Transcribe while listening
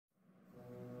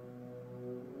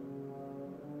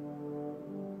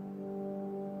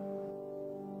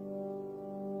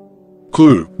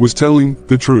Clue was telling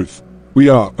the truth. We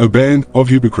are a band of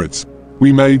hypocrites.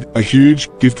 We made a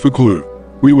huge gift for Clue.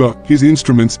 We were his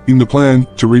instruments in the plan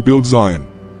to rebuild Zion.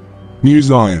 New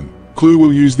Zion. Clue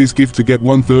will use this gift to get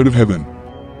 1/3 of heaven.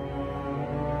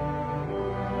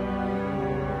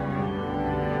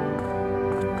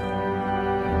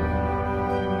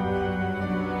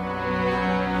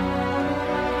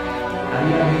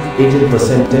 Ariadna's agent was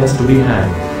sentenced to be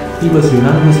hanged. He was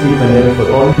unanimously condemned for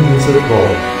calling himself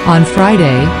God. On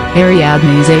Friday,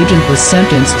 Ariadna's agent was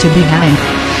sentenced to be hanged.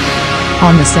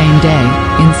 On the same day,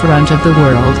 in front of the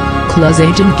world, Clue's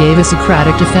agent gave a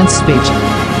Socratic defense speech.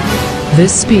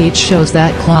 This speech shows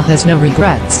that Clue has no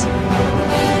regrets.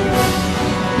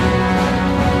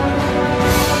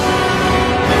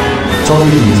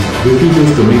 Socrates refuses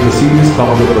to make a serious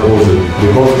counter proposal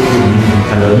because it would mean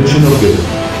an admission of guilt.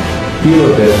 Fear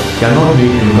of death cannot make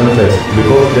him confess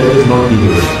because death is not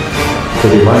evil. The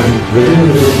divine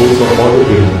regenerative force of order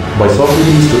came by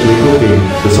Socrates to Potagon,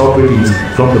 the Socrates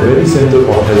from the very center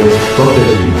of heaven, from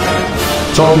Delphi.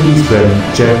 Socrates' friend,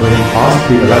 Chairman, asked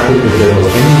the oracle if there was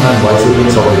any man wiser than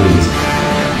Socrates.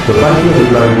 The Pythia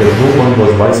replied that no one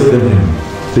was wiser than him.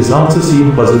 This answer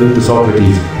seemed puzzling to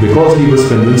Socrates because he was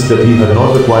convinced that he had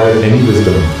not acquired any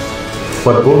wisdom.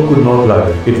 But God could not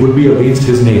lie, it would be against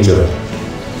his nature.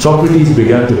 Socrates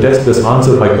began to test this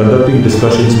answer by conducting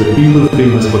discussions with people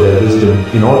famous for their wisdom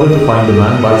in order to find a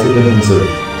man wiser than himself.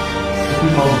 He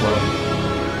found one.